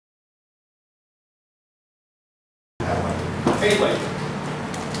Anyway,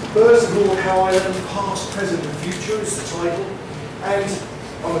 Birds of Lord Howe Island, Past, Present and Future is the title, and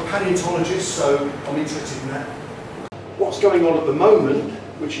I'm a paleontologist, so I'm interested in that. What's going on at the moment,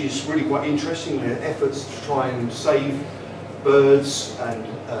 which is really quite interesting, there are efforts to try and save birds and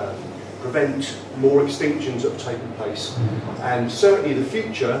prevent more extinctions that have taken place, and certainly the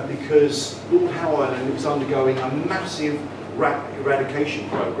future, because Lord Howe Island is undergoing a massive rat eradication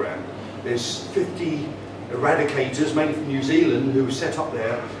program. There's 50 eradicators, mainly from New Zealand, who were set up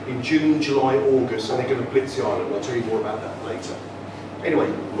there in June, July, August, and they're going to blitz the island. I'll tell you more about that later.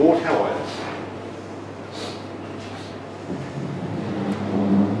 Anyway, Lord Howe Island.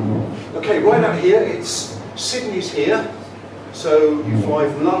 Okay, right out here, it's Sydney's here. So you fly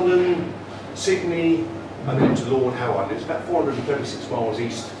from London, Sydney, and then to Lord Howe Island. It's about 436 miles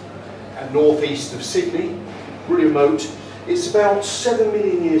east and northeast of Sydney, really remote. It's about 7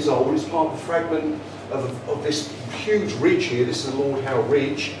 million years old. It's part of a fragment of this huge ridge here. This is the Lord Howe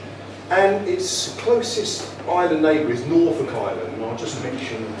Ridge, and its closest island neighbour is Norfolk Island. And I'll just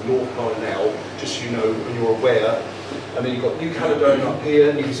mention Norfolk Island now, just so you know when you're aware. And then you've got New Caledonia up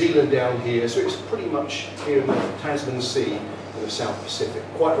here, New Zealand down here, so it's pretty much here in the Tasman Sea in the South Pacific.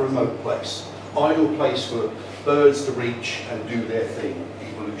 Quite a remote place. Ideal place for birds to reach and do their thing,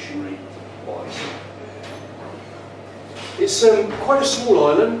 evolutionary-wise. It's quite a small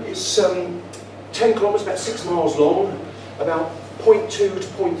island. It's 10 kilometres, about 6 miles long, about 0.2 to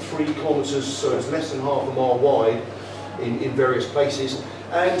 0.3 kilometres, so it's less than half a mile wide in various places.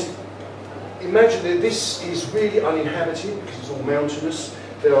 And imagine that this is really uninhabited because it's all mountainous.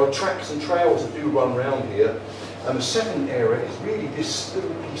 There are tracks and trails that do run around here. And the second area is really this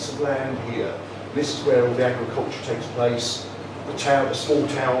little piece of land here. This is where all the agriculture takes place, the town, the small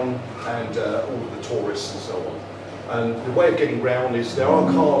town, and all of the tourists and so on. And the way of getting round is there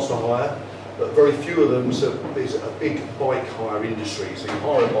are cars to hire, but very few of them, so there's a big bike hire industry. So you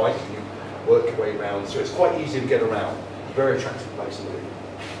hire a bike and you work your way around, so it's quite easy to get around. Very attractive place to live.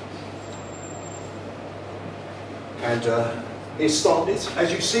 And it's started,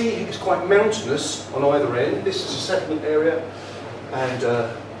 as you see, it's quite mountainous on either end. This is a settlement area, and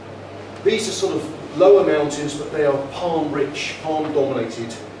these are sort of lower mountains, but they are palm rich, palm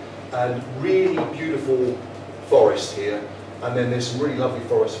dominated, and really beautiful forest here. And then there's some really lovely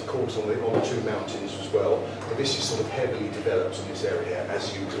forests, of course, on the two mountains as well. But this is sort of heavily developed in this area,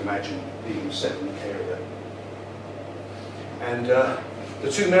 as you can imagine, being a settlement area. And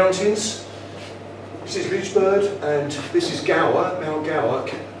the two mountains, this is Ridgebird, and this is Gower, Mount Gower.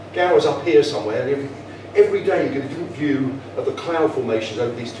 Gower's up here somewhere, and every day you get a different view of the cloud formations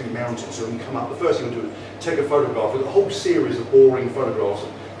over these two mountains. So when you come up, the first thing you do is take a photograph with a whole series of boring photographs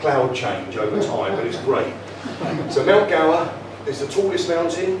of cloud change over time, but it's great. So Mount Gower is the tallest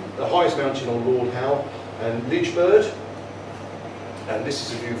mountain, the highest mountain on Lord Howe, and Ridgebird, and this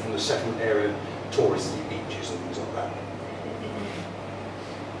is a view from the second area, touristy beaches and things like that.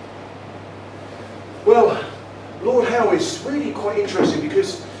 Well, Lord Howe is really quite interesting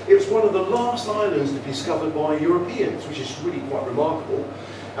because it was one of the last islands to be discovered by Europeans, which is really quite remarkable.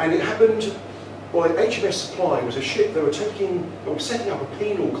 And it happened by HMS Supply. It was a ship, they were setting up a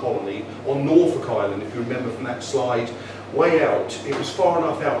penal colony on Norfolk Island, if you remember from that slide, way out. It was far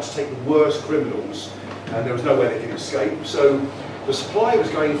enough out to take the worst criminals, and there was no way they could escape. So the Supply was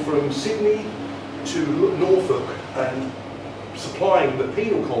going from Sydney to Norfolk and supplying the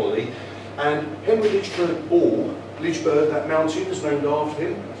penal colony. And Henry Ridgebird Ball, Ridgebird, that mountain is named after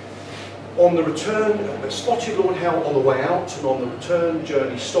him. On the return, spotted Lord Howe on the way out, and on the return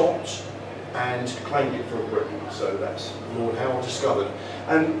journey stopped and claimed it for Britain. So that's Lord Howe discovered.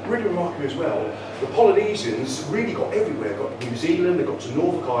 And really remarkable as well, the Polynesians really got everywhere. Got to New Zealand, they got to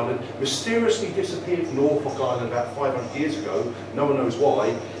Norfolk Island, mysteriously disappeared from Norfolk Island about 500 years ago. No one knows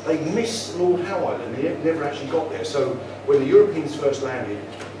why. They missed Lord Howe Island, they never actually got there. So when the Europeans first landed,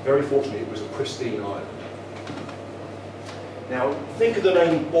 very fortunately, it was a pristine island. Now, think of the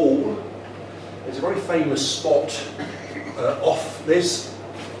name Ball. There's a very famous spot off this.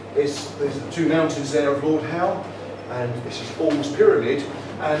 There's the two mountains there of Lord Howe, and this is Ball's Pyramid.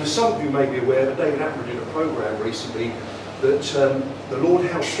 And some of you may be aware that David Attenborough did a programme recently that the Lord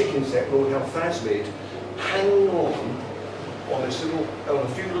Howe stick insect, Lord Howe phasmid, hang on this little, on a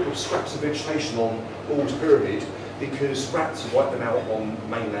few little scraps of vegetation on Ball's Pyramid, because rats have wiped them out on the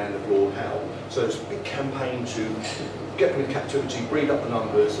mainland of Lord Howe. So it's a big campaign to get them in captivity, breed up the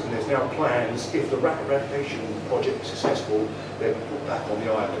numbers, and there's now plans, if the rat eradication project is successful, they'll be put back on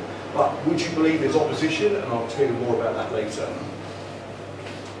the island. But would you believe there's opposition? And I'll tell you more about that later.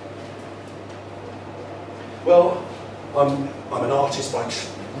 Well, I'm an artist by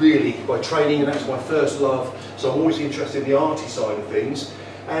really by training, and that's my first love. So I'm always interested in the arty side of things.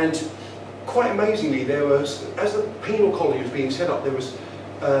 And quite amazingly, there was, as the penal colony was being set up, there was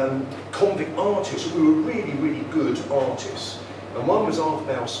convict artists who were really, really good artists. And one was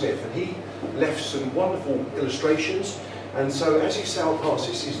Arthur Smith, and he left some wonderful illustrations. And so as you sailed past,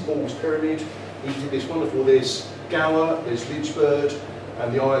 this is Ball's Pyramid. He did this wonderful, there's Gower, there's Lidgebird,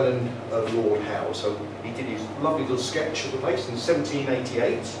 and the island of Lord Howe. So he did his lovely little sketch of the place in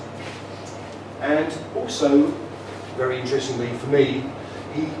 1788. And also, very interestingly for me,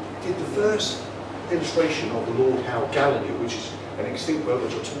 he did the first illustration of the Lord Howe gallinule, which is an extinct bird,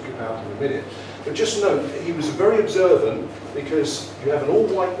 which I'll talk about in a minute. But just note, he was very observant, because you have an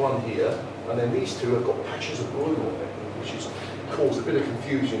all-white one here, and then these two have got patches of blue on it, which has caused a bit of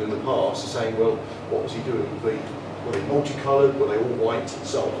confusion in the past, saying, well, what was he doing? Were they multicoloured? Were they all white? And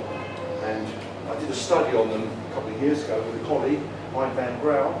so on. And I did a study on them a couple of years ago with a colleague, Hein van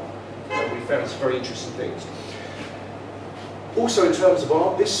Grauw, and we found some very interesting things. Also, in terms of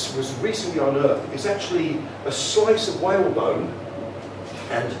art, this was recently unearthed. It's actually a slice of whalebone,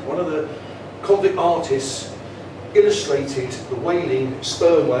 and one of the convict artists illustrated the whaling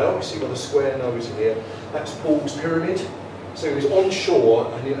sperm whale. You see by the square nose here, that's Ball's Pyramid. So he was on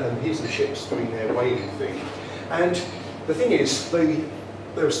shore, and here's the ships doing their whaling thing. And the thing is, they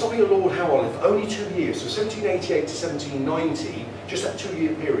were stopping at Lord Howe Island for only 2 years, so 1788 to 1790, just that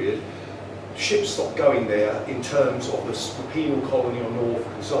 2-year period. Ships stopped going there in terms of the penal colony on Norfolk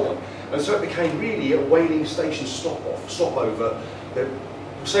and so on. And so it became really a whaling station stopover. The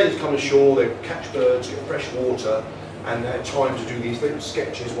sailors come ashore, they catch birds, get fresh water, and they had time to do these little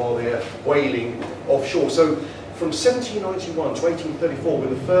sketches while they're whaling offshore. So from 1791 to 1834, when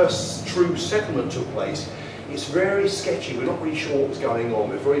the first true settlement took place, it's very sketchy. We're not really sure what's going on.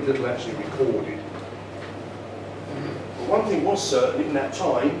 There's very little actually recorded. But one thing was certain in that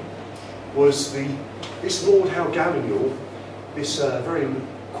time was this Lord Howe gallinule, this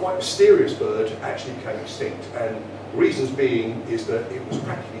quite mysterious bird, actually became extinct. And the reasons being is that it was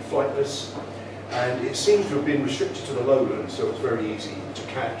practically flightless, and it seems to have been restricted to the lowlands, so it was very easy to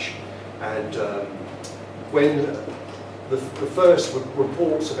catch. And when the first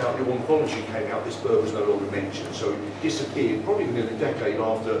reports about the ornithology came out, this bird was no longer mentioned, so it disappeared probably within a decade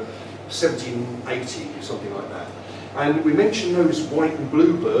after 1780, something like that. And we mentioned those white and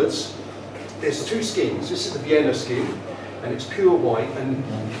blue birds. There's two skins. This is the Vienna skin, and it's pure white, and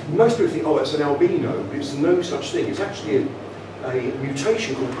most people think, oh, it's an albino, but it's no such thing. It's actually a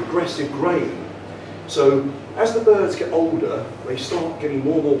mutation called progressive graying. So as the birds get older, they start getting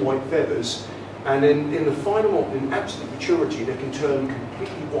more and more white feathers, and then in the final, in absolute maturity, they can turn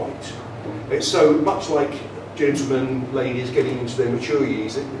completely white. It's so much like gentlemen, ladies getting into their mature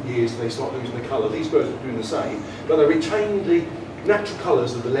years, they start losing the colour. These birds are doing the same, but they retain the natural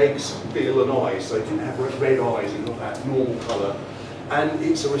colours of the legs, bill and eyes, so they didn't have red eyes and not that normal colour. And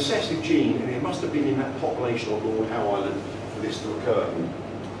it's a recessive gene, and it must have been in that population on Lord Howe Island for this to occur.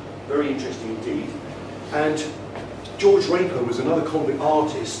 Very interesting indeed. And George Raper was another convict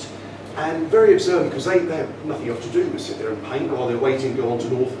artist, and very observant, because they have nothing else to do but sit there and paint while they're waiting to go on to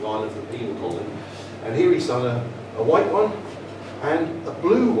Norfolk Island for the penal colony. And here he's done a white one, and a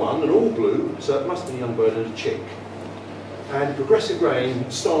blue one, an all blue, so it must be a young bird and a chick. And progressive graying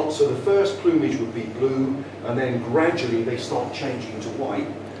starts, so the first plumage would be blue, and then gradually they start changing to white.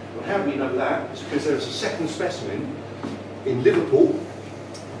 And how do we know that? It's because there's a second specimen in Liverpool,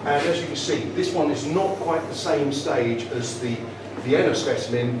 and as you can see, this one is not quite the same stage as the Vienna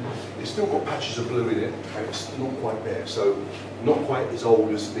specimen. It's still got patches of blue in it, and it's not quite there, so not quite as old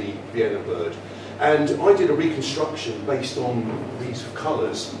as the Vienna bird. And I did a reconstruction based on these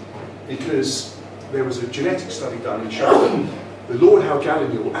colours, because there was a genetic study done and showed that the Lord Howe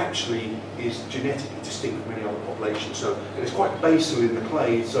gallinule actually is genetically distinct from any other population. So, and it's quite basal in the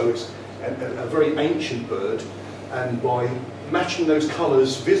clade, so it's a very ancient bird. And by matching those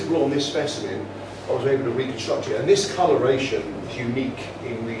colours visible on this specimen, I was able to reconstruct it. And this coloration is unique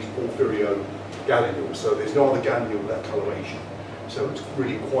in these Porphyrio gallinules. So there's no other gallinule with that coloration. So it's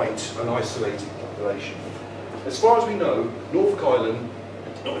really quite an isolated population. As far as we know, Norfolk Island,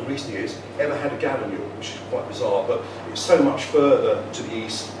 not in recent years, ever had a gallinule, which is quite bizarre, but it's so much further to the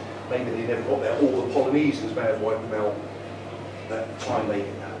east, maybe they never got there. All the Polynesians may have wiped them out that time they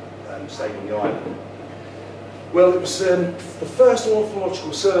stayed on the island. Well, it was the first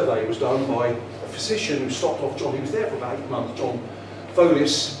ornithological survey was done by a physician who stopped off John. He was there for about 8 months, John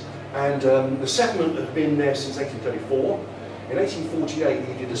Folis, and the settlement had been there since 1834. In 1848,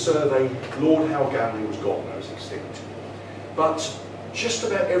 he did a survey. Lord Howe gallinule was gone; it was extinct. But just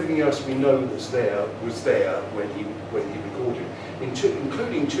about everything else we know that's there was there when he recorded.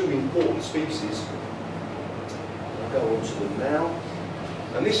 including 2 important species. I'll go on to them now.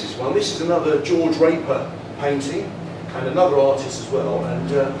 And this is one. This is another George Raper painting, and another artist as well. And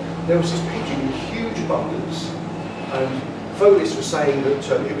there was this pigeon in huge abundance, and Folis was saying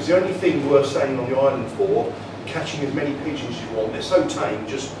that it was the only thing worth staying on the island for, catching as many pigeons as you want. They're so tame,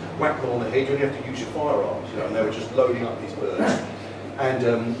 just whack them on the head, you only have to use your firearms, you know, and they were just loading up these birds.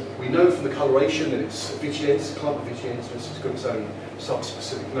 And we know from the coloration that it's Vitiensis, Club of Vitiensis, it's got its own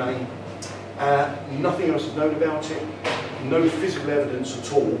sub-specific name. Nothing else is known about it, no physical evidence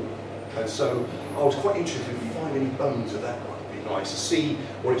at all. And so I was quite interested if we find any bones of that one. It'd be nice to see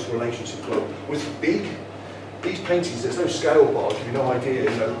what its relationship was. Was it big? These paintings, there's no scale bars, you have no idea.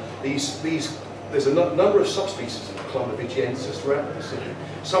 You know, there's a number of subspecies of Club of Vitiensis throughout the Pacific.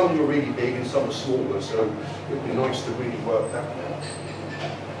 Some of them are really big and some are smaller, so it would be nice to really work that one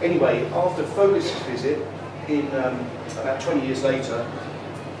out. Anyway, after Folis' visit, in about 20 years later,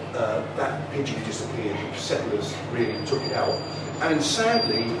 that pigeon disappeared. Settlers really took it out. And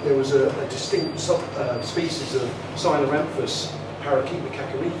sadly, there was a distinct species of Cynoramphus parakeet, the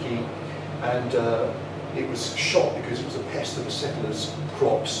kakariki, and it was shot because it was a pest of the settlers'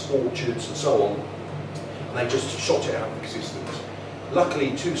 crops, orchards, and so on. And they just shot it out of existence.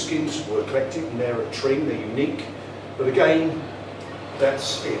 Luckily, 2 skins were collected, and they're a tring, they're unique. But again,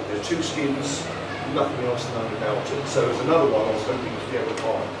 that's it. There are 2 skins, nothing else known about it. So there's another one I was hoping to be able to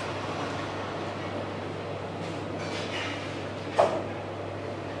find.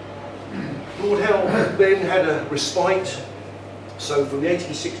 Lord Howe then had a respite. So from the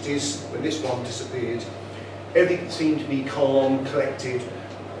 1860s, when this one disappeared, everything seemed to be calm, collected.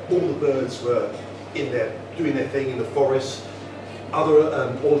 All the birds were in there, doing their thing in the forest. Other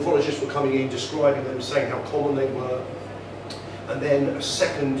ornithologists were coming in, describing them, saying how common they were. And then a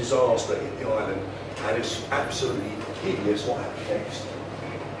second disaster hit the island, and it's absolutely hideous what happened next.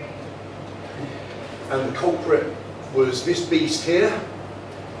 And the culprit was this beast here,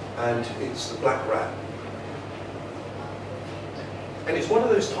 and it's the black rat. And it's one of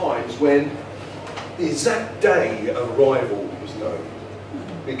those times when the exact day of arrival was known.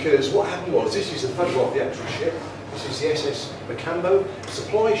 Because what happened was, this is a photograph of the actual ship. This is the SS Macambo,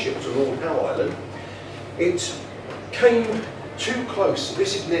 supply ship to Lord Howe Island. It came too close.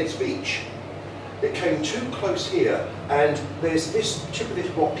 This is Ned's Beach. It came too close here, and there's this tip of this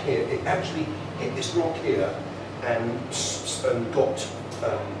rock here. It actually hit this rock here and got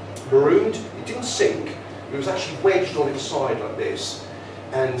marooned. It didn't sink. It was actually wedged on its side like this,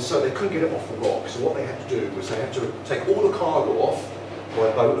 and so they couldn't get it off the rock. So what they had to do was they had to take all the cargo off by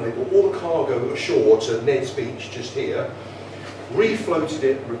boat, and they brought all the cargo ashore to Ned's Beach just here, refloated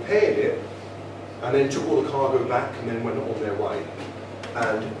it, repaired it, and then took all the cargo back and then went on their way.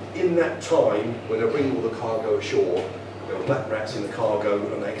 And in that time, when they were bringing all the cargo ashore, there were black rats in the cargo,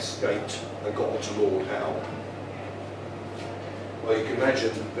 and they escaped and got onto Lord Howe. Well, you can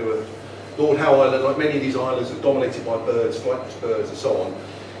imagine, there were Lord Howe Island, like many of these islands, are dominated by birds, flightless birds and so on.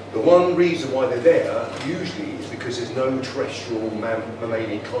 The one reason why they're there, usually, is because there's no terrestrial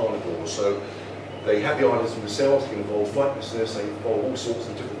mammalian carnivores. So they have the islands themselves, they can involve flightlessness, they involve all sorts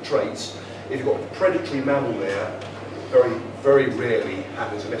of different traits. If you've got a predatory mammal there, very, very rarely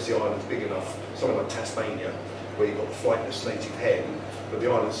happens unless the island's big enough, something like Tasmania, where you've got the flightless native hen, but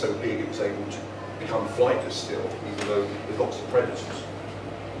the island's so big it was able to become flightless still, even though there's lots of predators.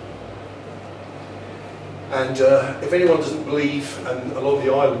 And if anyone doesn't believe, and a lot of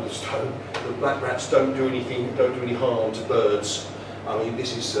the islanders don't, the black rats don't do anything, don't do any harm to birds. I mean,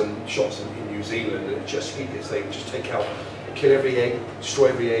 this is shots in New Zealand, and it's just hideous. They just take out, kill every egg, destroy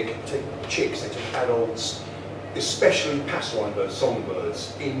every egg, take chicks, they take adults, especially passerine birds,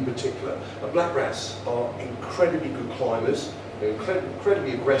 songbirds in particular. And black rats are incredibly good climbers, they're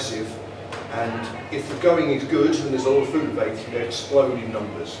incredibly aggressive, and if the going is good and there's a lot of food available, they explode in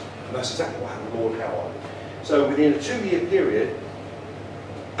numbers. And that's exactly what happened to Lord Howe. So within a 2-year period,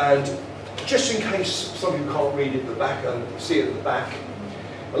 and just in case some of you can't read it at the back and see it at the back,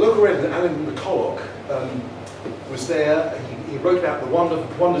 a local resident, Alan McCulloch, was there. He wrote about the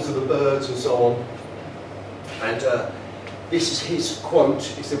wonders of the birds and so on. And this is his quote.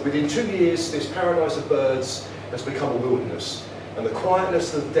 He said, "Within 2 years, this paradise of birds has become a wilderness, and the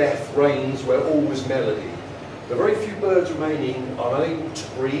quietness of death reigns where all was melody. The very few birds remaining are unable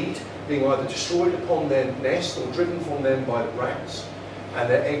to breed, being either destroyed upon their nest or driven from them by the rats, and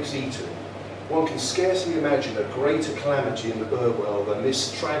their eggs eaten. One can scarcely imagine a greater calamity in the bird world than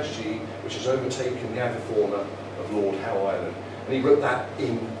this tragedy which has overtaken the avifauna of Lord Howe Island." And he wrote that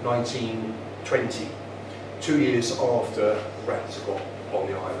in 1920, 2 years after rats got on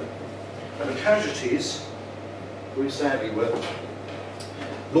the island. And the casualties, which sadly were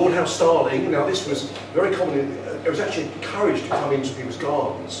Lord Howe starling. Now this was very common, it was actually encouraged to come into people's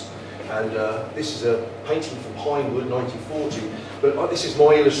gardens. And this is a painting from Pinewood, 1940. But this is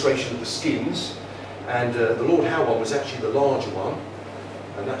my illustration of the skins. And the Lord Howe one was actually the larger one.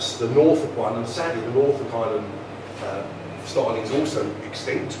 And that's the Norfolk one. And sadly, the Norfolk Island starling is also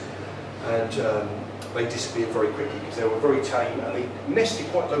extinct. And they disappeared very quickly because they were very tame and they nested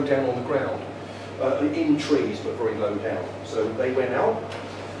quite low down on the ground, in trees, but very low down. So they went out,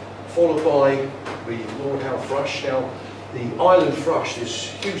 followed by the Lord Howe thrush. Now, the island thrush, there's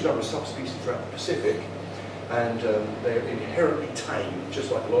a huge number of subspecies throughout the Pacific, and they're inherently tame,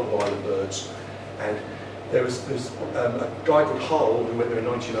 just like a lot of island birds. And there's a guy called Hull who went there in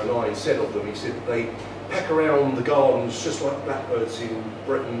 1909 said of them, he said they peck around the gardens just like blackbirds in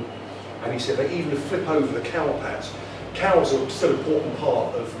Britain, and he said they even flip over the cow pads. Cows are still an important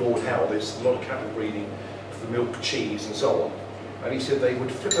part of Lord Howe. There's a lot of cattle breeding for milk, cheese and so on. And he said they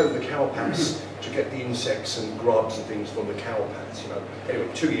would flip over the cow pads to get the insects and grubs and things from the cow pads, you know. Anyway,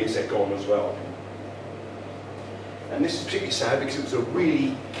 2 years they're gone as well. And this is particularly sad because it was a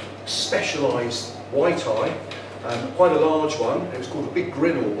really specialised white-eye, quite a large one. It was called a big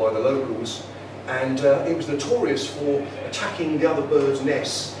grinnell by the locals, and it was notorious for attacking the other birds'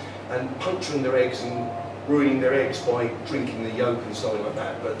 nests and puncturing their eggs and ruining their eggs by drinking the yolk and something like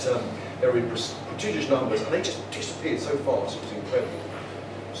that. But they were in prodigious numbers and they just disappeared so fast, it was incredible.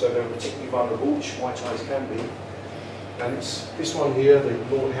 So they were particularly vulnerable, which white-eyes can be. And it's this one here, the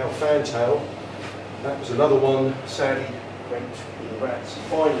Lord Howe fantail. That was another one, sadly went with the rats. And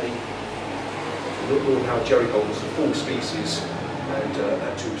finally, Lord Howe jerrygold was a full species, and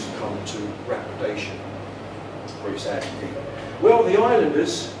that too succumbed to rat predation. Very sad indeed. Well, the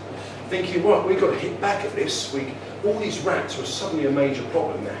islanders, thinking, right, we've got to hit back at this. All these rats were suddenly a major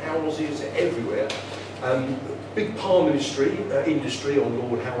problem. The houses, they're everywhere. Big palm industry on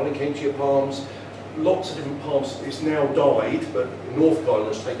Lord Howe Island, came to your palms. Lots of different palms. It's now died, but Norfolk Island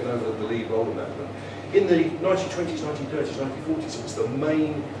has taken over the lead role in that. But in the 1920s, 1930s, 1940s, it was the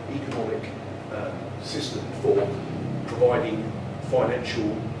main economic system for providing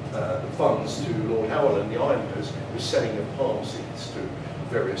financial funds to Lord Howe Island. The islanders was selling of palm seeds to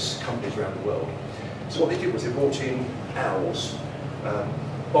various companies around the world. So what they did was they brought in owls,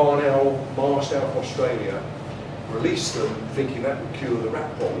 barn owl, marsh owl from Australia, released them thinking that would cure the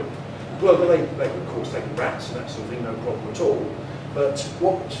rat problem. Well, they would of course take rats and that sort of thing, no problem at all. But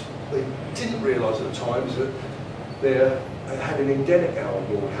what they didn't realise at the time is that they had an endemic owl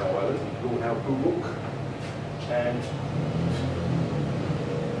on Lord Howe Island, Lord Howe Bullock, and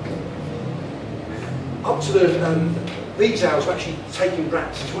up to these owls were actually taking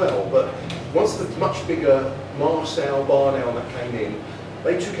rats as well, but once the much bigger marsh owl, barn owl that came in,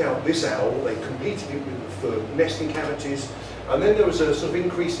 they took out this owl, they competed with for nesting cavities, and then there was a sort of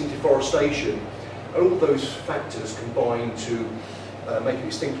increase in deforestation, and all those factors combined to make it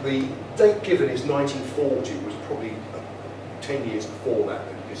extinct. The date given is 1940, it was probably 10 years before that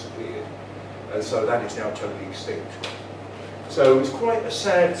it disappeared, and so that is now totally extinct. So it's quite a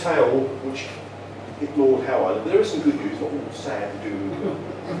sad tale, which hit Lord Howe Island. There is some good news, not all sad and doom.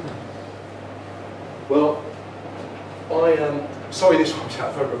 Well, sorry this one's out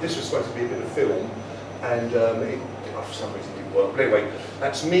of photograph. This was supposed to be a bit of film, and for some reason it didn't work. But anyway,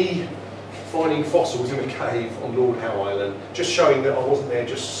 that's me finding fossils in a cave on Lord Howe Island, just showing that I wasn't there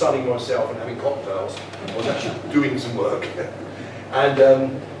just sunning myself and having cocktails. I was actually doing some work.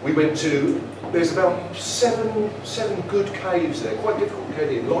 And we went to, there's about seven good caves there, quite difficult to get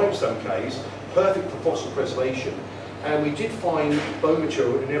in, limestone caves, perfect for fossil preservation. And we did find bone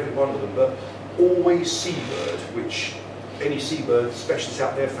material in every one of them, but always seabird, which any seabird specialists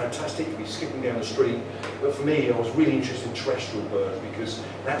out there, fantastic, you'd be skipping down the street. But for me, I was really interested in terrestrial birds because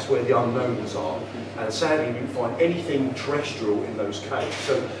that's where the unknowns are. And sadly, we didn't find anything terrestrial in those caves.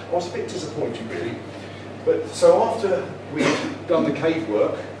 So I was a bit disappointed, really. But so after we'd done the cave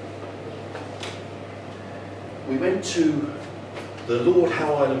work, we went to the Lord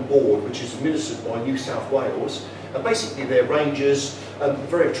Howe Island Board, which is administered by New South Wales. And basically they're rangers,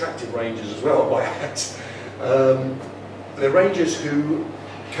 very attractive rangers as well, by that. They're rangers who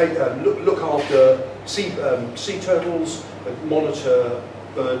look after sea turtles, monitor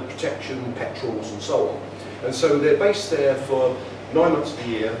bird protection, petrels and so on. And so they're based there for 9 months of the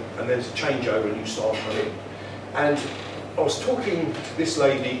year, and there's a changeover and new staff come in. And I was talking to this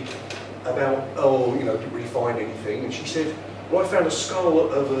lady about, oh, you know, didn't really find anything, and she said, well, I found a skull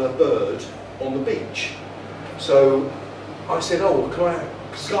of a bird on the beach. So I said, oh, can I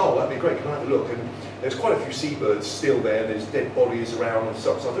have a skull? That'd be great, can I have a look? And there's quite a few seabirds still there, there's dead bodies around and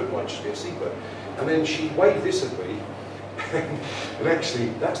stuff, so I thought it might just be a seabird. And then she waved this at me, And actually,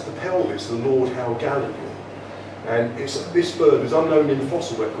 that's the pelvis, the Lord Howe Gallinule. And this bird was unknown in the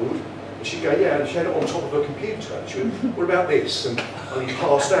fossil record. And she'd go, yeah, and she had it on top of her computer. And she went, what about this? And he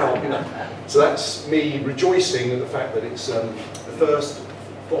passed out, you know. So that's me rejoicing at the fact that it's the first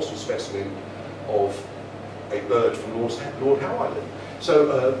fossil specimen of a bird from Lord Howe Island.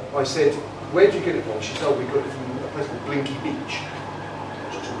 So I said, where did you get it from? She told me we got it from a place called Blinky Beach,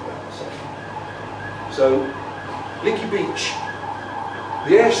 which I'll talk about in a second. So, Blinky Beach,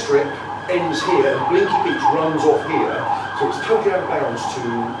 the airstrip ends here, and Blinky Beach runs off here, so it's totally out of bounds to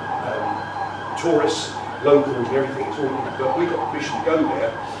tourists, locals and everything. It's all, but we got permission to go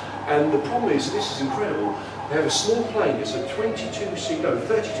there. And the problem is, this is incredible, they have a small plane, it's a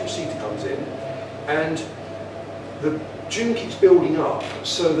 32-seater comes in, and the dune keeps building up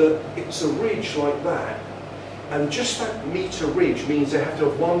so that it's a ridge like that, and just that metre ridge means they have to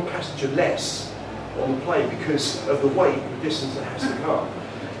have one passenger less on the plane because of the weight, the distance that has to come.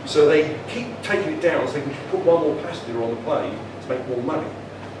 So they keep taking it down so they can put one more passenger on the plane to make more money.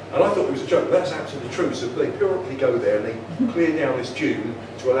 And I thought it was a joke, but that's absolutely true. So they periodically go there and they clear down this dune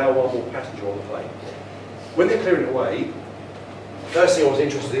to allow one more passenger on the plane. When they're clearing it away, first thing I was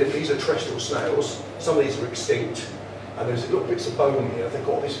interested in, these are terrestrial snails. Some of these are extinct, and there's little bits of bone here. I think,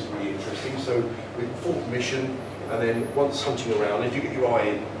 oh, this is really interesting. So with full permission, and then once hunting around, if you get your eye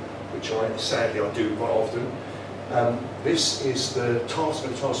in, which sadly I do quite often, this is the tarsal,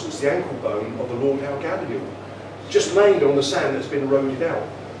 it's the ankle bone of the Lord Howe Gallinule, just laying on the sand that's been eroded out.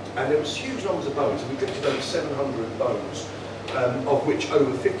 And there was huge numbers of bones, and we collected over 700 bones, of which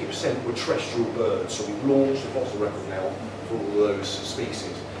over 50% were terrestrial birds. So we've launched a fossil record now for all those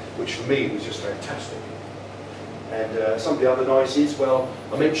species, which for me was just fantastic. And some of the other niceties, well,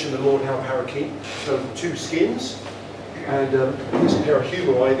 I mentioned the Lord Howe parakeet, so two skins, and here's a pair of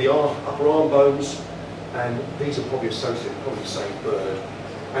humeri, the upper arm bones, and these are probably associated, probably the same bird.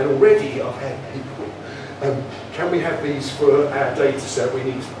 And already I've had people, can we have these for our data set?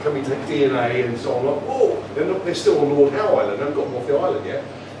 Can we take DNA and so on? Like, oh, they're still on Lord Howe Island, they haven't got them off the island yet.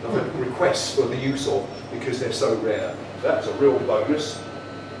 I've had requests for the use of, because they're so rare. That's a real bonus.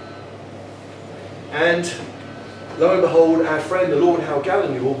 And lo and behold, our friend, the Lord Howe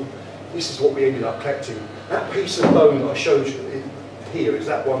Gallinule, this is what we ended up collecting. That piece of bone that I showed you here is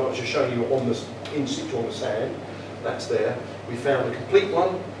that one that I was just showing you on the in situ on the sand. That's there. We found a complete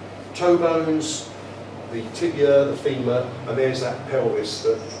one, toe bones, the tibia, the femur, and there's that pelvis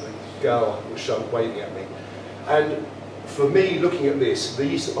that the girl was waving at me. And for me, looking at this,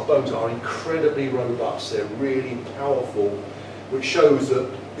 these bones are incredibly robust. They're really powerful, which shows that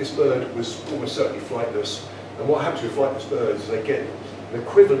this bird was almost certainly flightless. And what happens with flightless birds is they get an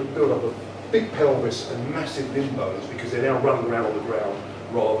equivalent build-up of big pelvis and massive limb bones because they're now running around on the ground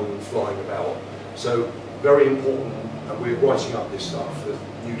rather than flying about. So very important, and we're writing up this stuff, the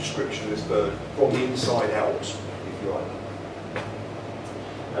new description of this bird from the inside out, if you like.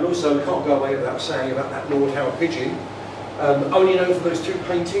 And also, we can't go away without saying about that Lord Howe pigeon. Only known for those two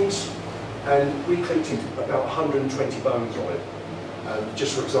paintings, and we collected about 120 bones on it.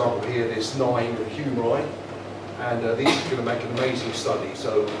 Just for example, here there's 9 humeri, and these are going to make an amazing study.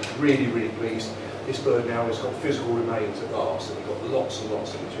 So really, really pleased. This bird now has got physical remains at last, and we've got lots and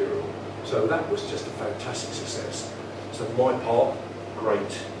lots of material. So that was just a fantastic success. So for my part,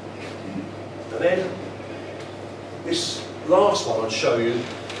 great. And then this last one I'll show you.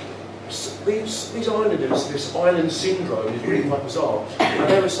 These islanders, this island syndrome is really quite bizarre. And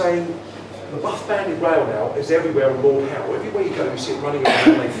they were saying the buff-banded rail now is everywhere on Lord Howe. Everywhere you go, you see it running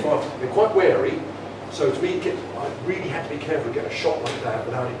around, they fly. They're quite wary. So to me, I really had to be careful to get a shot like that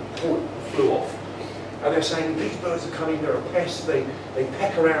without it flew off. And they're saying these birds are coming, they're a pest, they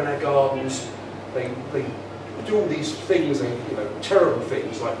peck around our gardens, they do all these things, and terrible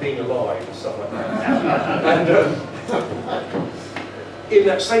things like being alive and stuff like that. And in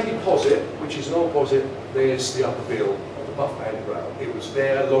that same deposit, which is an old deposit, there's the upper bill of the buff-banded rail. It was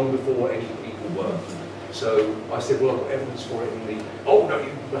there long before any people were. So I said, well, I've got evidence for it in the, oh no,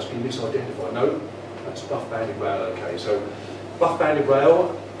 you must be misidentified. No, that's buff-banded rail, okay. So buff-banded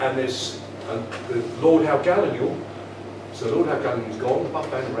rail, and there's the Lord Howe Gallinule. So Lord Howe Gallinule's gone, the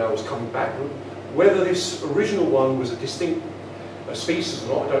buff-banded rail is coming back. Whether this original one was a distinct species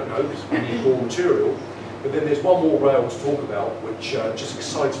or not, I don't know, because we need more material. But then there's one more rail to talk about, which just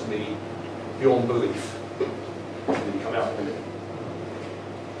excited me beyond belief. And then you come out in a minute.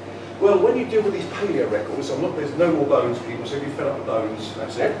 Well, when you deal with these paleo records, there's no more bones, people, so if you fill up the bones,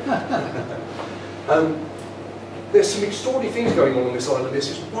 that's it. There's some extraordinary things going on this island. There's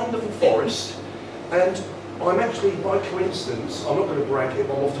this wonderful forest, and I'm actually, by coincidence, I'm not going to brag here,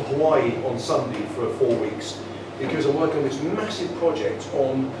 but I'm off to Hawaii on Sunday for 4 weeks. because I'm working on this massive project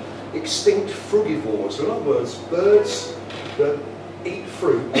on extinct frugivores. So in other words, birds that eat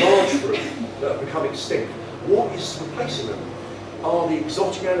fruit, large fruit, that have become extinct. What is replacing them? Are the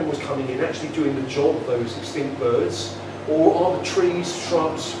exotic animals coming in actually doing the job of those extinct birds? Or are the trees,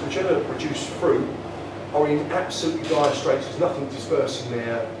 shrubs, which produce fruit, are in absolutely dire straits? There's nothing dispersing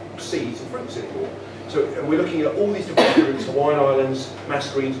their seeds and fruits anymore. So, and we're looking at all these different groups, Hawaiian Islands,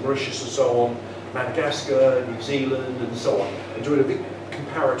 Mascarenes, Mauritius and so on, Madagascar, New Zealand and so on, and doing a big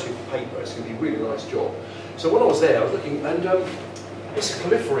comparative paper. It's going to be a really nice job. So when I was there, I was looking, and it's a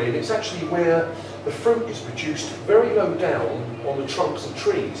calipari, and it's actually where the fruit is produced very low down on the trunks of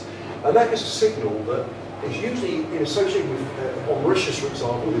trees. And that is a signal that is usually in association with, on Mauritius for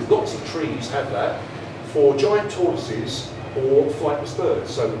example, there's lots of trees have that, for giant tortoises or flightless birds.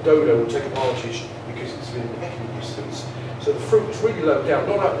 So the dodo will take advantage because it's within pecking distance. So the fruit is really low down,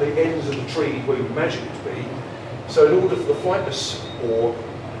 not at the ends of the tree where you imagine it to be. So in order for the flightless or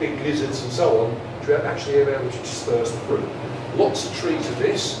big lizards and so on to actually be able to disperse the fruit. Lots of trees of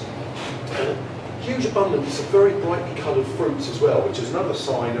this, and a huge abundance of very brightly coloured fruits as well, which is another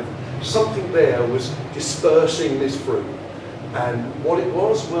sign of something there was dispersing this fruit. And what it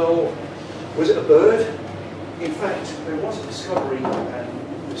was, well, was it a bird? In fact, there was a discovery,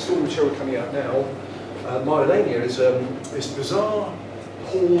 and there's still material coming out now. Myelania is this bizarre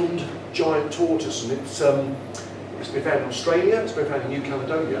horned giant tortoise, and it's been found in Australia, it's been found in New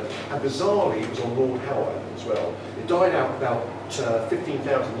Caledonia, and bizarrely it was on Lord Howe Island as well. It died out about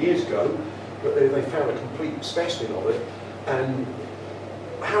 15,000 years ago, but they found a complete specimen of it, and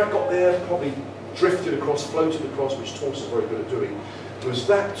how it got there, probably drifted across, floated across, which tortoises are very good at doing. Was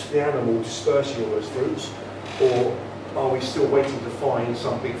that the animal dispersing all those fruits, or are we still waiting to find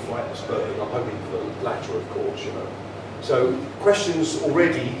some big flightless bird? I'm hoping for the latter, of course, you know. So questions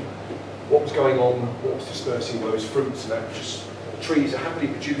already, what was going on, what was dispersing those fruits, and that just, the trees are happily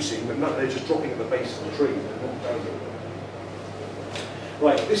producing, but they're just dropping at the base of the tree. They're not going anywhere.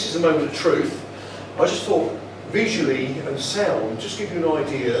 Right, this is a moment of truth. I just thought, visually and sound, just give you an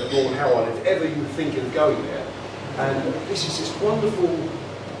idea of Lord Howe Island, if ever you think of going there. And this is this wonderful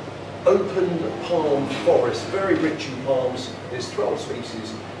open palm forest, very rich in palms. There's 12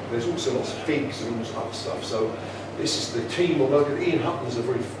 species. There's also lots of figs and all this other stuff. So this is the team of local. Ian Hutton's a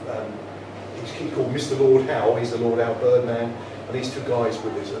very, he's called Mr. Lord Howe. He's the Lord Howe birdman. And these two guys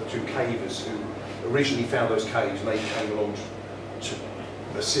with us are two cavers who originally found those caves, and they came along to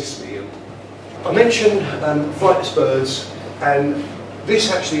assist me. And I mentioned flightless birds, and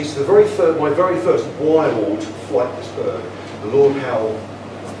this actually is the my very first wild flightless bird, the Lord Howe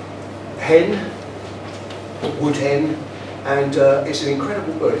hen, wood hen, and it's an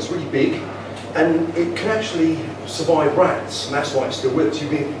incredible bird. It's really big, and it can actually survive rats, and that's why it's still with us. You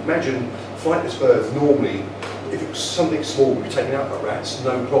can imagine flightless birds normally, if it was something small, would be taken out by rats,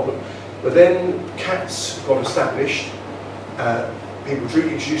 no problem. But then cats got established. People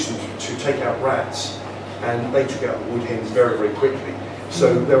introduced them to take out rats, and they took out the wood hens very, very quickly.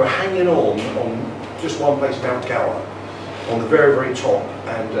 So they were hanging on just one place, Mount Gower, on the very, very top,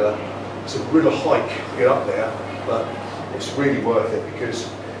 and it's a real hike to get up there, but it's really worth it, because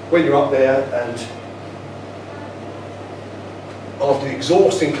when you're up there and after the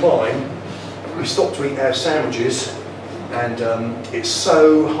exhausting climb, we stop to eat our sandwiches, and it's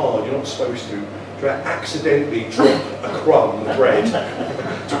so hard, you're not supposed to accidentally drop a crumb of bread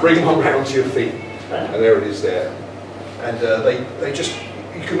to bring one round to your feet, and there it is there. And they just,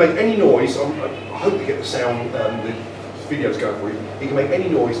 you can make any noise. I hope you get the sound, the video's going for you. You can make any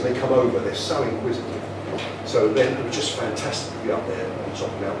noise and they come over. They're so inquisitive. So then it was just fantastic to be up there on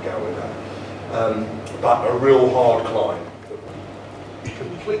top of Mount Gower with that. But a real hard climb.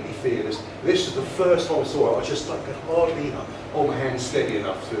 Completely fearless. This is the first time I saw it. I just could hardly hold my hand steady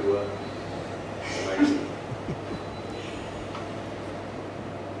enough to. Amazing.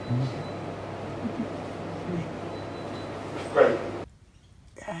 Great.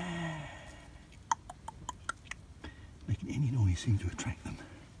 Making any noise seems to attract them.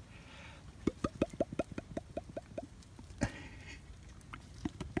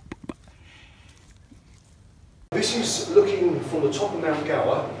 This is looking from the top of Mount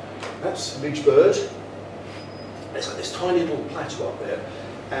Gower. That's a midge bird. It's got this tiny little plateau up there.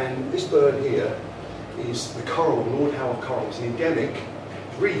 And this bird here is the coral, Lord Howe coral. It's an endemic.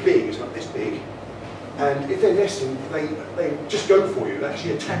 It's really big, it's not this big. And if they're nesting, they just go for you. They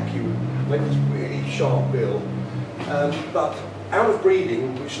actually attack you with this really sharp bill. But out of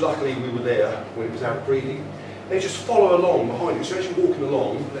breeding, which luckily we were there when it was out of breeding, they just follow along behind you. So as you're walking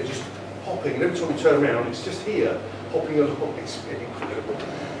along, they're just hopping. And every time you turn around, it's just here, hopping along. It's incredible.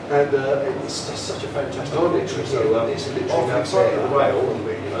 And it's just such a fantastic picture. So it's literally outside of the rail,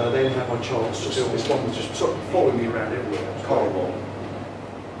 and then have my chance to film. This one was just sort of following me around everywhere. Coral.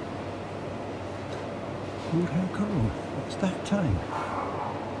 Lord Howe coral. What's that tame?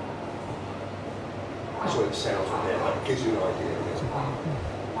 That's what it sounds like there. That gives you an idea.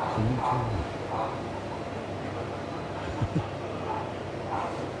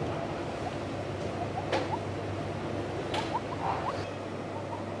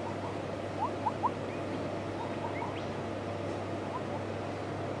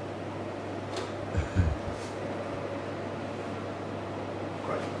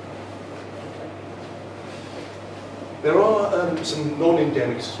 There are some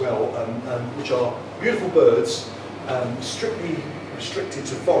non-endemics as well, which are beautiful birds, strictly restricted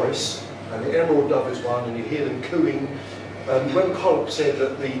to forests, and the emerald dove is one, and you hear them cooing. When Colin said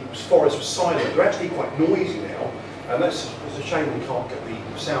that the forest was silent, they're actually quite noisy now, and it's a shame we can't get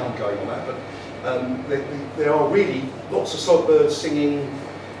the sound going on that, but there are really lots of songbirds singing,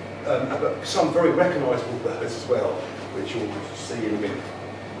 but some very recognisable birds as well, which you'll see in a minute.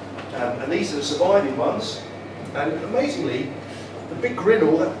 And these are the surviving ones. And amazingly, the big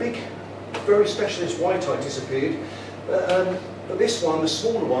grinnell, that big, very specialist white-eye disappeared. But this one, the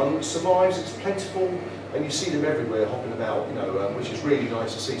smaller one, survives. It's plentiful, and you see them everywhere hopping about, you know, which is really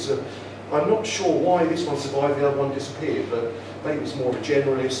nice to see. So I'm not sure why this one survived, the other one disappeared, but maybe it's more of a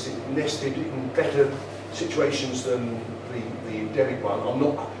generalist. It nested in better situations than the endemic one.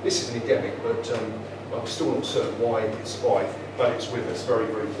 This is an endemic, but I'm still not certain why it survived, but it's with us, very,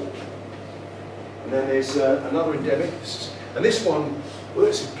 very important. And then there's another endemic, and this one, well,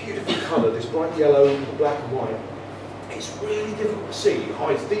 it's a beautiful colour, this bright yellow, black and white. It's really difficult to see. It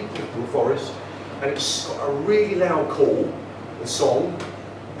hides deep into the forest, and it's got a really loud call and song,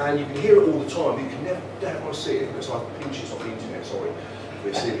 and you can hear it all the time, but you can never damn well see it because I've pinched it off the internet, sorry, for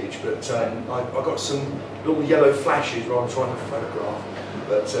this image. But I've got some little yellow flashes where I'm trying to photograph,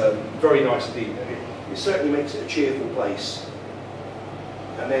 but very nice indeed. It certainly makes it a cheerful place.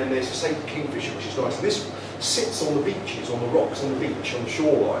 And then there's the St. Kingfisher, which is nice. And this sits on the beaches, on the rocks on the beach, on the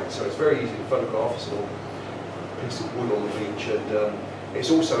shoreline, so it's very easy to photograph. It's a little piece of wood on the beach, and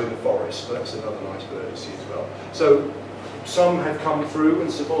it's also in the forest, but that's another nice bird to see as well. So some have come through and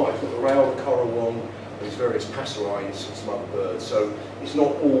survived. We've got the rail, the coral one, these various passerines and some other birds. So it's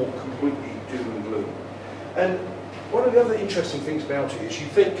not all completely doom and gloom. And one of the other interesting things about it is you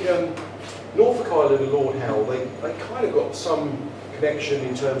think Norfolk Island and Lord Howe, they kind of got some connection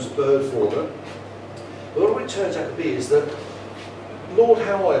in terms of bird fauna. But what it turns out to be is that Lord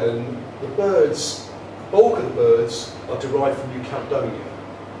Howe Island, the bulk of the birds are derived from New Caledonia.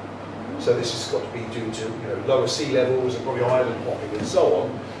 So this has got to be due to lower sea levels and probably island hopping and so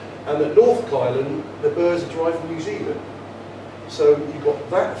on. And at Norfolk Island, the birds are derived from New Zealand. So you've got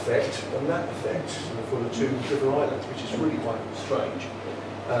that effect and that effect for the two different islands, which is really quite strange.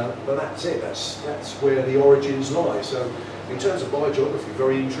 But that's it, that's where the origins lie. So in terms of biogeography,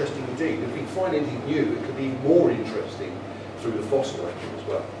 very interesting indeed. If we can find anything new, it could be more interesting through the fossil record as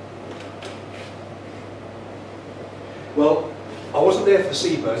well. Well, I wasn't there for the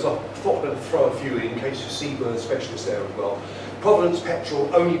seabirds. I thought I'd throw a few in case you're seabird specialists there as well. Providence petrel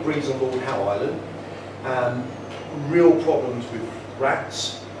only breeds on Lord Howe Island. Real problems with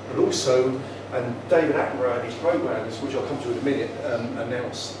rats, but also, and David Attenborough and his programmes, which I'll come to in a minute,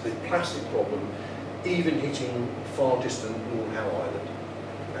 announced the plastic problem even hitting far distant Lord Howe Island.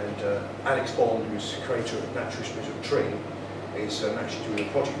 And Alex Bond, who's the creator of Natural History of the Tree, is actually doing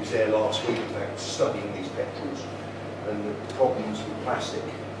a project. He was there last week, in fact, studying these petrels and the problems with plastic.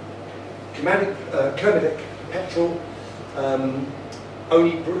 Kermadec petrel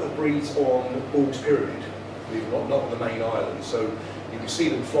only breeds on Ball's Pyramid, not on the main island. So you can see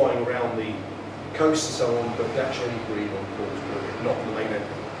them flying around the coast and so on, but they actually only breed on Ball's Pyramid, not on the main island,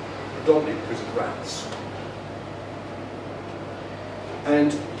 predominantly because of rats.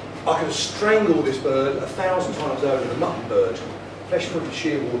 And I could have strangled this bird 1,000 times over, the mutton bird, flesh-footed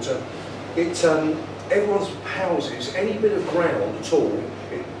shearwater. Everyone's houses, any bit of ground at all,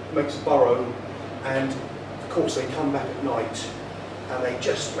 it makes a burrow, and of course they come back at night and they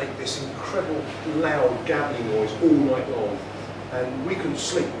just make this incredible loud gabbling noise all night long. And we couldn't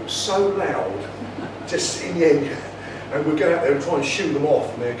sleep, it was so loud, just in the end. And we'd go out there and try and shoo them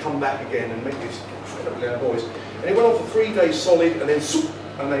off, and they'd come back again and make this incredibly loud noise. And it went on for 3 days solid, and then swoop,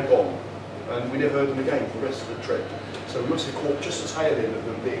 and they're gone. And we never heard them again for the rest of the trip. So we must have caught just the tail end of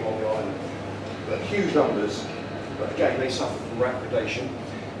them being on the island. But huge numbers, but again they suffer from rat predation.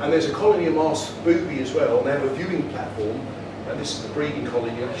 And there's a colony of masked booby as well, and they have a viewing platform, and this is the breeding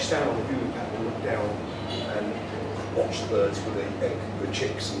colony. You actually stand on the viewing platform, look down, and watch the birds with the egg, the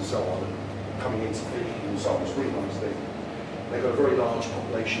chicks and so on, and coming into feed and so on. It's a really nice thing. They've got a very large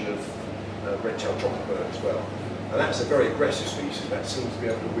population of red-tailed chocolate bird as well. And that's a very aggressive species that seems to be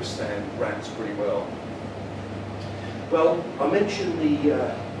able to withstand rats pretty well. Well, I mentioned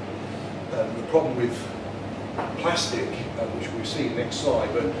the problem with plastic, which we'll see in the next slide,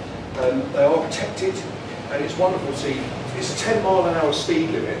 but they are protected, and it's wonderful to see. It's a 10-mile-an-hour speed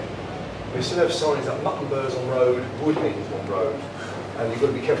limit. We still have signs like mutton birds on road, woodhens on road, and you've got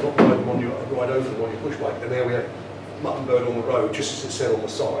to be careful not to ride them on your ride over them on your push bike. And there we have mutton bird on the road, just as it said on the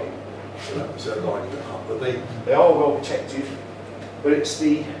sign. So that was lining it up. But they are well protected, but it's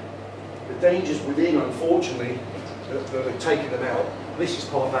the dangers within, unfortunately, that are taking them out. This is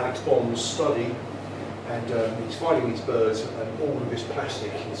part of Alex Bond's study, and he's finding these birds and all of this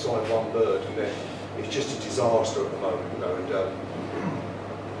plastic inside one bird, and it's just a disaster at the moment, you know. And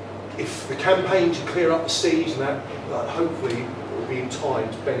if the campaign to clear up the seas and that, hopefully will be in time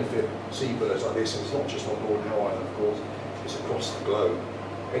to benefit seabirds like this, and it's not just on Howe Island, of course, it's across the globe.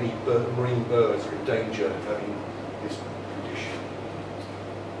 Any marine birds are in danger of having this condition.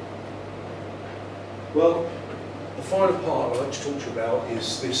 Well, the final part I'd like to talk to you about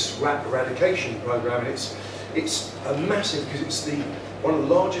is this rat eradication program. And it's a massive, because it's one of the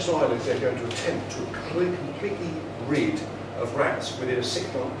largest islands they're going to attempt to completely rid of rats within a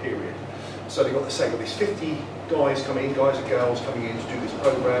 6-month period. So they've got these 50 guys and girls coming in to do this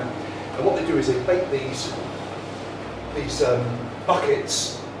program. And what they do is they bait these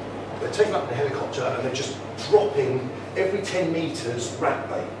buckets. They're taken up in a helicopter and they're just dropping every 10 metres rat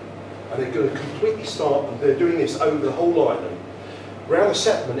bait. And they're going to completely start, and they're doing this over the whole island. Around the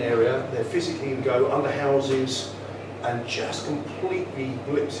settlement area, they're physically going to go under houses and just completely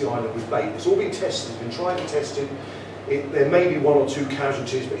blitz the island with bait. It's all been tested, it's been tried and tested. There may be 1 or 2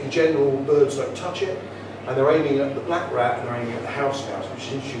 casualties, but in general, birds don't touch it. And they're aiming at the black rat and they're aiming at the house mouse, which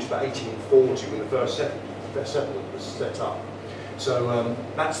was introduced about 1840 when the first settlement was set up. So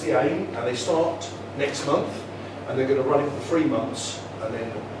that's the aim, and they start next month, and they're going to run it for 3 months, and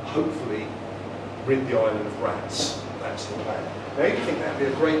then hopefully rid the island of rats. That's the plan. Now you think that'd be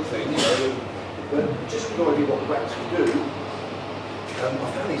a great thing, you know, but just to give you an idea what the rats can do,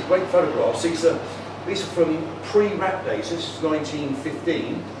 I found these great photographs. These are from pre-rat days. This is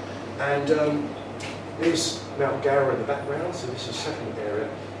 1915, and there's Mount Gower in the background, so this is a settlement area,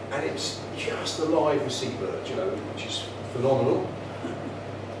 and it's just alive with seabirds, you know, which is phenomenal.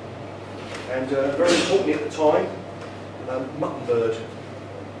 And very importantly at the time, mutton bird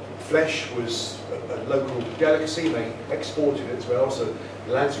flesh was a local delicacy, and they exported it as well, so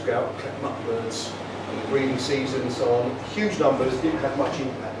the lads would go out and collect mutton birds in the breeding season and so on. Huge numbers, didn't have much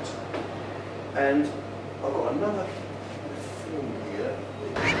impact. And I've got another film here.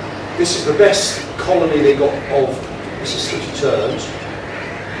 This is the best colony they got of, this is sooty terns.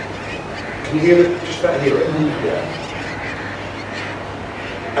 Can you hear it? Just about hear it? Yeah.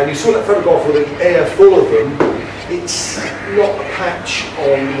 And you saw that photograph with the air full of them. It's not a patch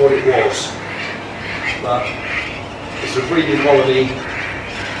on what it was, but it's a breeding colony.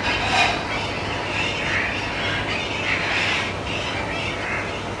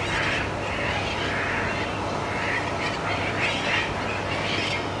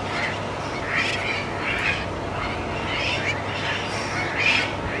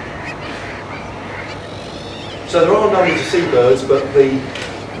 So there are numbers of seabirds, but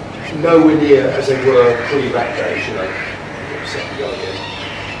nowhere near as they were pre-rat days, you know. Set to go again.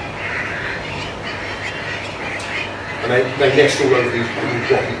 And they nest all over these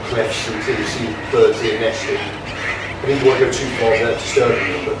rocky clefts until you see birds here nesting. I didn't want to go too far without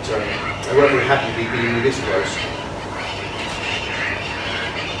disturbing them, but they weren't very happy to be being this close.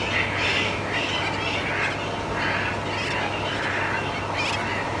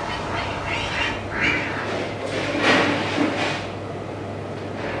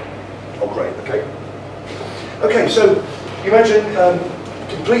 Okay, so you imagine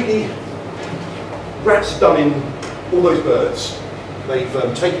completely rats done in all those birds.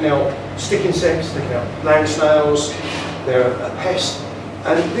 They've taken out stick insects, taken out land snails, they're a pest.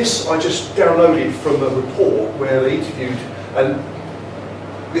 And this I just downloaded from a report where they interviewed, and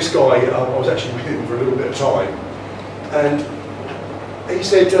this guy, I was actually with him for a little bit of time, and he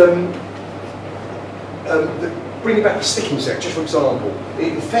said, bringing back the stick insect, just for example,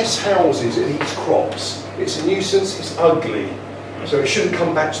 it infests houses, it eats crops, it's a nuisance, it's ugly, so it shouldn't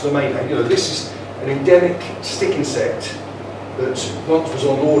come back to the mainland. You know, this is an endemic stick insect that once was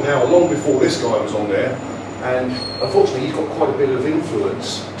on Lord Howe, long before this guy was on there, and unfortunately he's got quite a bit of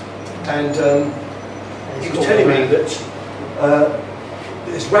influence, and he was telling me that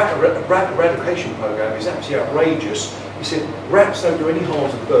this rat eradication program is absolutely outrageous. He said, rats don't do any harm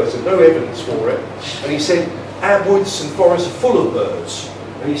to the birds, there's no evidence for it. And he said, our woods and forests are full of birds.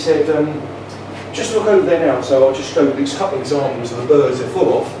 And he said, just look over there now, so I'll just show you these couple of examples of the birds they're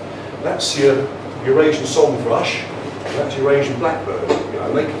full of. That's your Eurasian song thrush, and that's Eurasian blackbird. You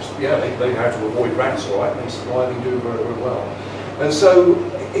know, they know how to avoid rats, all right, they survive and do very, very well. And so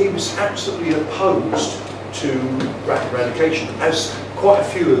he was absolutely opposed to rat eradication, as quite a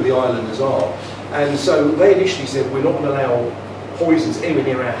few of the islanders are. And so they initially said, we're not going to allow poisons anywhere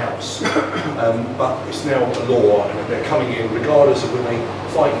near our house. But it's now a law, and they're coming in, regardless of when they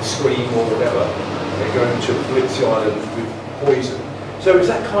fight and scream or whatever, they're going to blitz the island with poison. So it's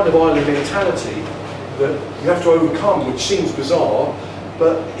that kind of island mentality that you have to overcome, which seems bizarre,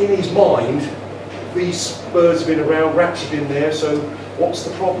 but in his mind, these birds have been around, rats have been there, so what's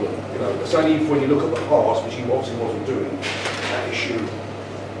the problem? You know, it's only when you look at the past, which he obviously wasn't doing, that issue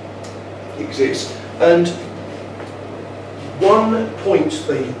exists. And one point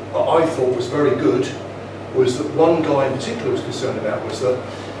that I thought was very good was that one guy in particular was concerned about was that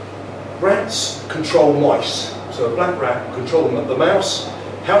rats control mice. So a black rat control them. The mouse,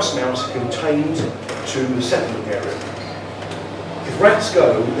 house mouse, contained to the settlement area. If rats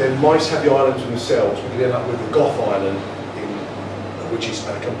go, then mice have the island to themselves. We can end up with the Goth Island, which is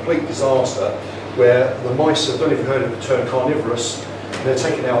a complete disaster, where the mice, I don't know if you've heard of the term carnivorous, and they're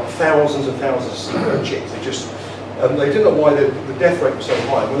taking out thousands and thousands of chicks. They just, they didn't know why the death rate was so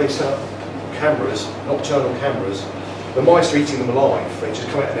high. When they set up cameras, nocturnal cameras, the mice are eating them alive. They just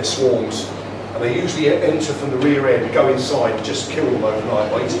come out in their swarms, and they usually enter from the rear end, go inside, and just kill them overnight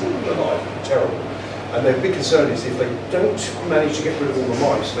by eating them alive. Terrible. And their big concern is if they don't manage to get rid of all the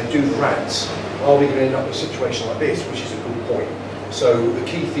mice, they do the rats, are we going to end up in a situation like this, which is a good point. So the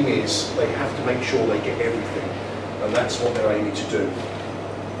key thing is they have to make sure they get everything, and that's what they're aiming to do.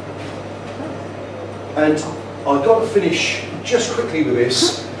 And I've got to finish just quickly with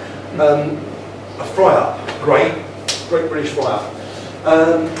this. A fry-up, great British fry-up.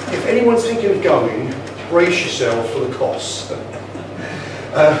 If anyone's thinking of going, brace yourself for the cost.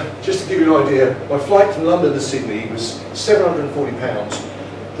 Just to give you an idea, my flight from London to Sydney was £740.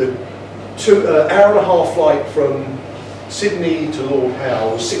 The hour and a half flight from Sydney to Lord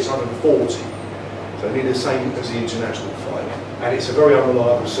Howe was 640. So nearly the same as the international flight. And it's a very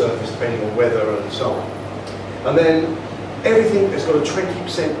unreliable service depending on weather and so on. And then everything has got a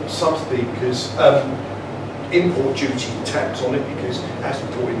 20% subsidy because import duty tax on it because it has to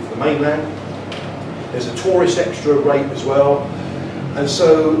be brought in from the mainland. There's a tourist extra rate as well. And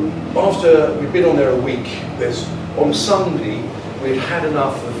so after we've been on there a week, on Sunday we'd had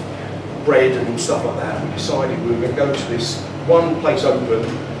enough of bread and stuff like that. We decided we were going to go to this one place open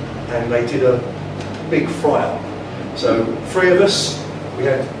and they did a big fry-up. So 3 of us, we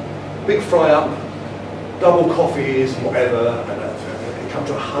had big fry-up, double coffees and whatever, and it come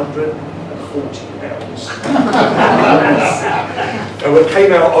to £140. And when it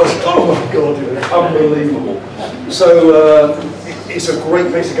came out, I was like, oh my God, it was unbelievable. So it's a great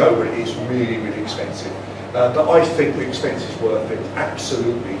place to go, but it is really, really expensive. But I think the expense is worth it,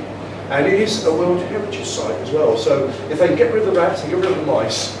 absolutely. And it is a World Heritage Site as well. So if they can get rid of the rats and get rid of the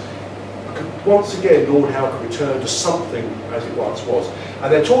mice, once again, Lord Howe could return to something as it once was.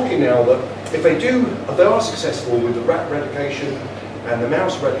 And they're talking now that if they are successful with the rat eradication and the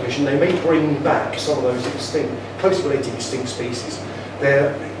mouse eradication, they may bring back some of those closely related extinct species.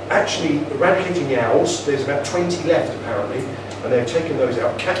 They're actually eradicating the owls. There's about 20 left apparently, and they're taking those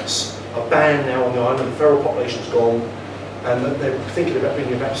out. Cats are banned now on the island. The feral population's gone, and they're thinking about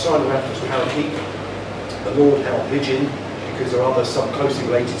bringing back cyanoanthus parakeet, the Lord Howe pigeon, because there are other closely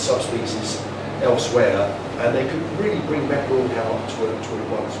related subspecies elsewhere, and they could really bring back Lord Howe up to what it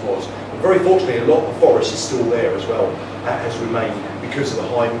once was. And very fortunately, a lot of the forest is still there as well. That has remained because of the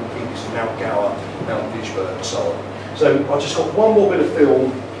high peaks of Mount Gower, Mount Fishburne, and so on. So I've just got one more bit of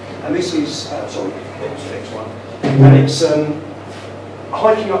film, and this is, sorry, what's the next one? And it's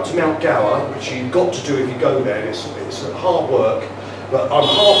hiking up to Mount Gower, which you've got to do if you go there. It's hard work, but I'm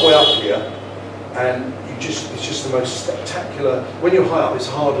halfway up here, and it's just the most spectacular. When you're high up, it's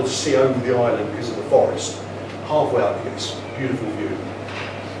harder to see over the island because of the forest. Halfway up, you get this beautiful view.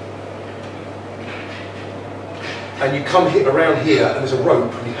 And you come around here, and there's a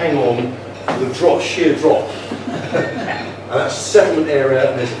rope, and you hang on to the drop, sheer drop. And that's the settlement area,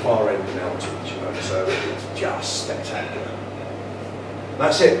 and there's the far end of the mountains, you know, so it's just spectacular.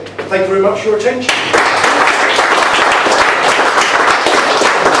 That's it. Thank you very much for your attention.